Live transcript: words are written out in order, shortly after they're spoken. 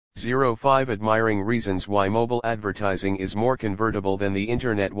05 Admiring reasons why mobile advertising is more convertible than the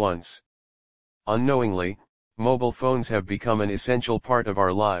internet once. Unknowingly, mobile phones have become an essential part of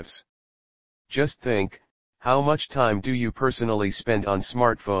our lives. Just think, how much time do you personally spend on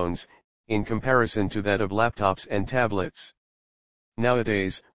smartphones, in comparison to that of laptops and tablets?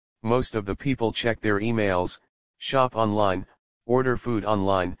 Nowadays, most of the people check their emails, shop online, order food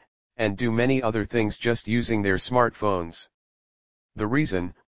online, and do many other things just using their smartphones. The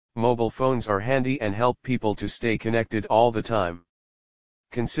reason: mobile phones are handy and help people to stay connected all the time.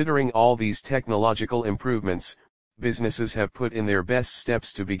 Considering all these technological improvements, businesses have put in their best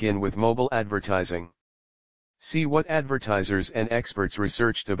steps to begin with mobile advertising. See what advertisers and experts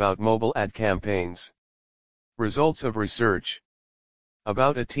researched about mobile ad campaigns. Results of research.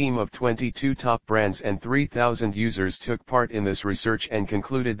 About a team of 22 top brands and 3,000 users took part in this research and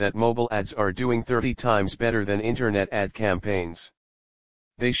concluded that mobile ads are doing 30 times better than internet ad campaigns.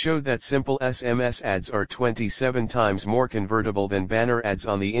 They showed that simple SMS ads are 27 times more convertible than banner ads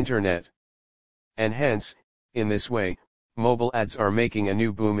on the internet. And hence, in this way, mobile ads are making a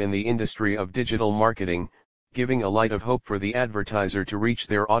new boom in the industry of digital marketing, giving a light of hope for the advertiser to reach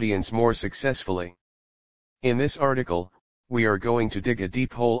their audience more successfully. In this article, we are going to dig a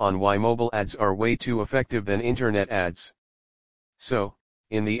deep hole on why mobile ads are way too effective than internet ads. So,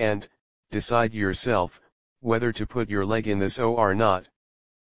 in the end, decide yourself whether to put your leg in this or not.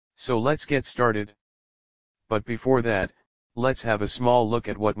 So let's get started. But before that, let's have a small look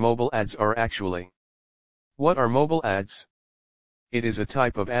at what mobile ads are actually. What are mobile ads? It is a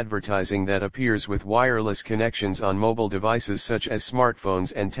type of advertising that appears with wireless connections on mobile devices such as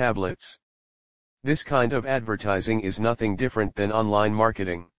smartphones and tablets. This kind of advertising is nothing different than online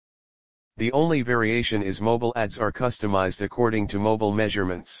marketing. The only variation is mobile ads are customized according to mobile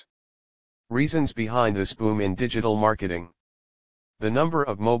measurements. Reasons behind this boom in digital marketing. The number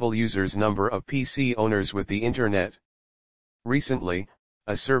of mobile users, number of PC owners with the internet. Recently,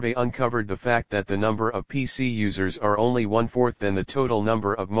 a survey uncovered the fact that the number of PC users are only 1/4 than the total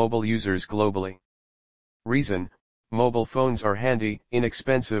number of mobile users globally. Reason: mobile phones are handy,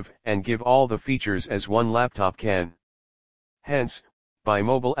 inexpensive, and give all the features as one laptop can. Hence, by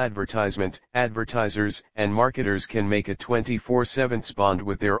mobile advertisement, advertisers and marketers can make a 24/7 bond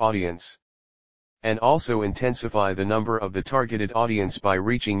with their audience. And also intensify the number of the targeted audience by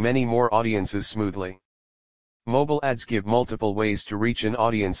reaching many more audiences smoothly. Mobile ads give multiple ways to reach an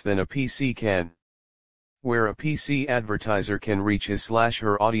audience than a PC can. Where a PC advertiser can reach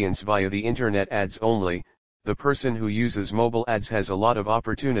his/her audience via the internet ads only, the person who uses mobile ads has a lot of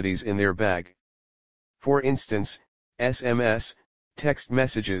opportunities in their bag. For instance, SMS, text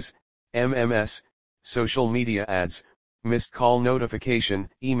messages, MMS, social media ads, missed call notification,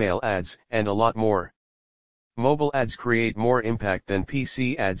 email ads, and a lot more. Mobile ads create more impact than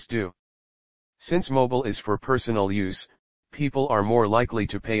PC ads do. Since mobile is for personal use, people are more likely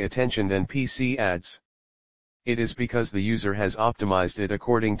to pay attention than PC ads. It is because the user has optimized it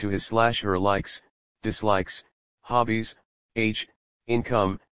according to his/her likes, dislikes, hobbies, age,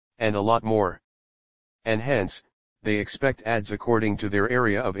 income, and a lot more. And hence, they expect ads according to their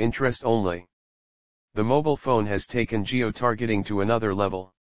area of interest only. The mobile phone has taken geo-targeting to another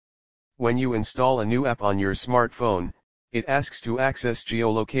level. When you install a new app on your smartphone, it asks to access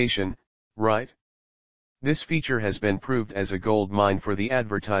geolocation, right? This feature has been proved as a gold mine for the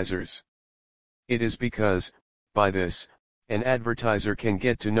advertisers. It is because, by this, an advertiser can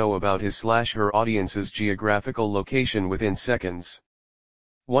get to know about his/her audience's geographical location within seconds.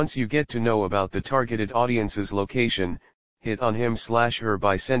 Once you get to know about the targeted audience's location, hit on him/her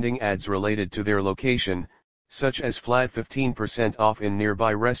by sending ads related to their location, such as flat 15% off in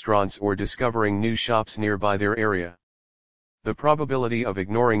nearby restaurants or discovering new shops nearby their area. The probability of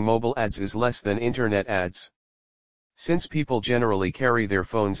ignoring mobile ads is less than internet ads. Since people generally carry their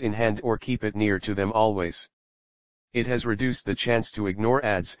phones in hand or keep it near to them always, it has reduced the chance to ignore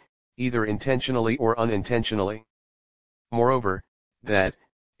ads, either intentionally or unintentionally. Moreover,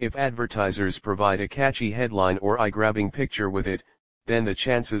 if advertisers provide a catchy headline or eye-grabbing picture with it, then the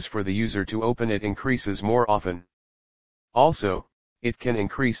chances for the user to open it increases more often. Also, it can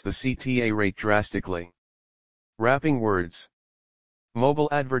increase the CTA rate drastically. Wrapping words. Mobile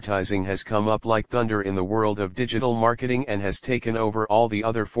advertising has come up like thunder in the world of digital marketing and has taken over all the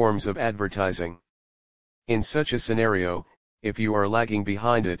other forms of advertising. In such a scenario, if you are lagging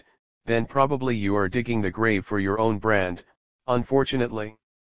behind it, then probably you are digging the grave for your own brand, unfortunately.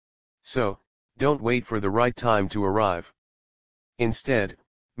 So, don't wait for the right time to arrive. Instead,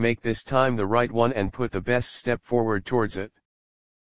 make this time the right one and put the best step forward towards it.